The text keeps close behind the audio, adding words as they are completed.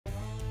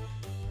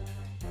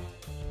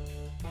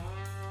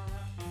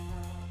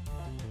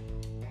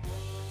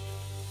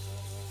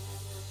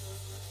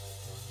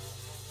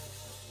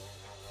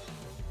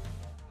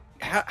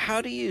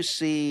how do you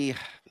see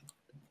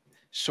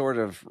sort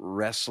of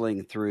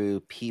wrestling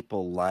through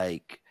people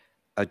like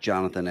a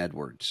Jonathan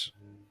Edwards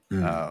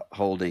Mm.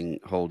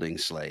 holding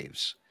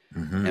slaves?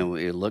 Hmm. And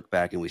we look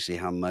back and we see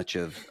how much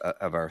of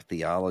our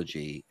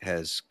theology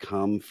has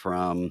come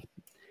from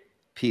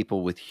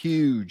people with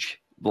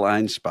huge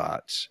blind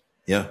spots.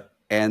 Yeah.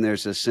 And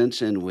there's a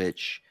sense in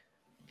which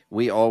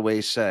we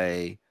always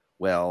say,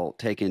 well,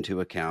 take into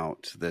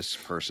account this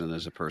person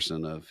as a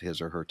person of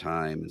his or her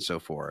time and so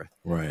forth.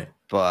 Right.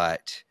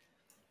 But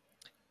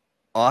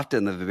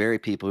often the very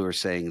people who are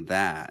saying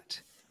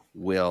that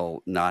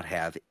will not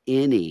have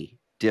any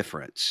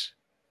difference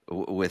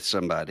with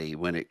somebody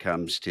when it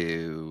comes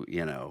to,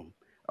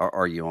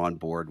 are you on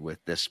board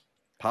with this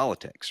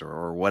politics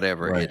or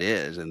whatever Right. it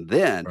is? And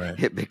then Right.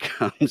 it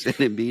becomes an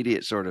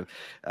immediate sort of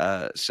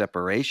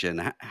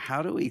separation.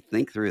 How do we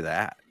think through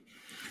that?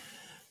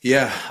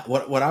 Yeah.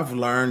 What I've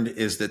learned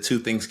is that two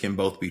things can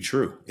both be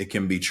true. It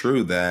can be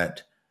true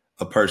that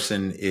a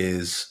person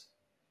is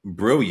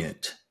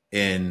brilliant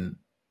in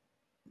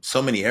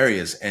so many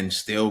areas and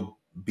still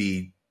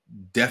be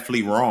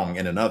definitely wrong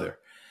in another.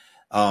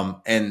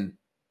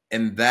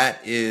 And that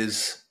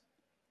is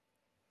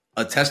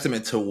a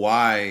testament to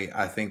why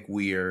I think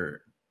we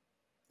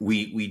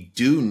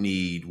do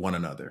need one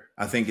another.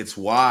 I think it's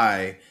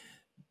why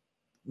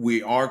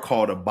we are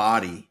called a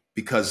body,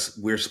 because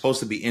we're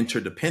supposed to be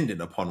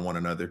interdependent upon one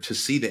another to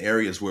see the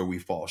areas where we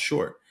fall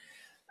short.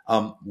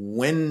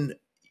 When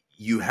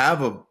you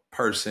have a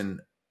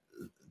person,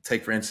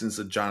 take for instance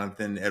a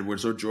Jonathan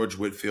Edwards or George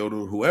Whitfield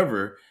or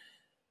whoever,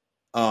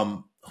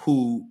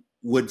 who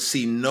would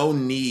see no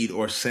need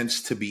or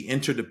sense to be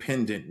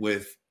interdependent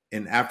with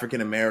an African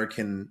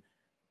American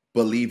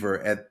believer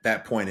at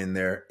that point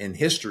in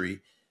history,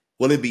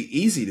 well, it'd be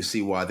easy to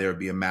see why there would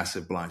be a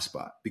massive blind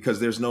spot, because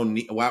there's no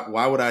need.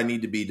 Why would I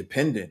need to be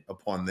dependent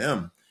upon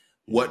them?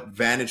 What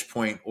vantage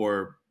point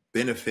or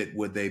benefit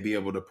would they be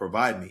able to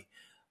provide me?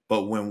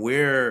 But when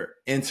we're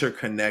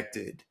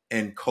interconnected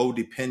and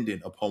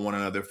codependent upon one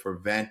another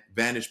for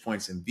vantage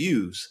points and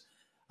views,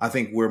 I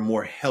think we're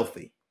more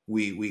healthy.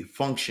 We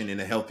function in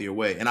a healthier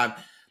way, and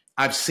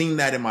I've seen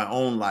that in my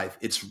own life.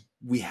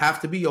 We have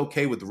to be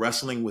okay with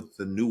wrestling with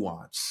the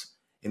nuance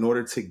in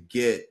order to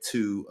get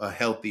to a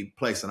healthy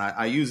place. And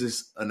I use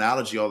this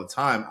analogy all the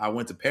time. I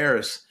went to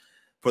Paris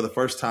for the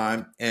first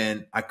time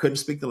and I couldn't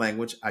speak the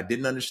language. I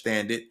didn't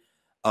understand it.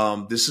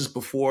 This is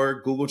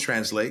before Google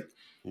Translate.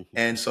 Mhm.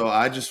 And so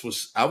I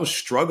was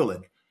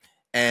struggling,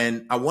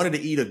 and I wanted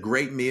to eat a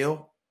great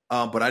meal.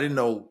 But I didn't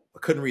know, I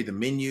couldn't read the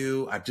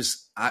menu.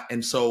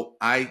 And so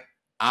I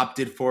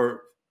opted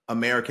for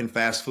American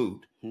fast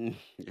food. Yeah.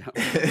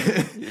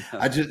 Yeah.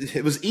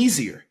 It was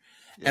easier.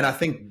 And I Yeah.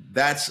 think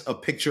that's a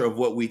picture of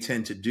what we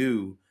tend to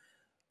do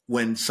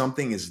when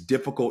something is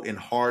difficult and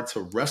hard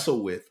to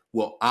wrestle with.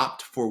 We'll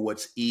opt for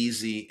what's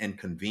easy and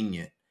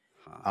convenient.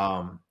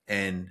 Huh.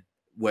 And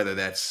whether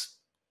that's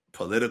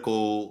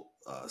political,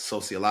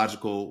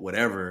 sociological,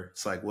 whatever,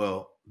 it's like,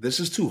 well, this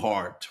is too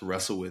hard to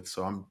wrestle with.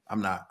 So I'm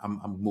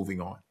moving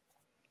on.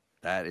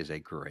 That is a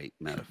great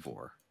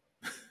metaphor.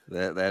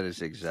 That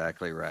is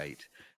exactly right.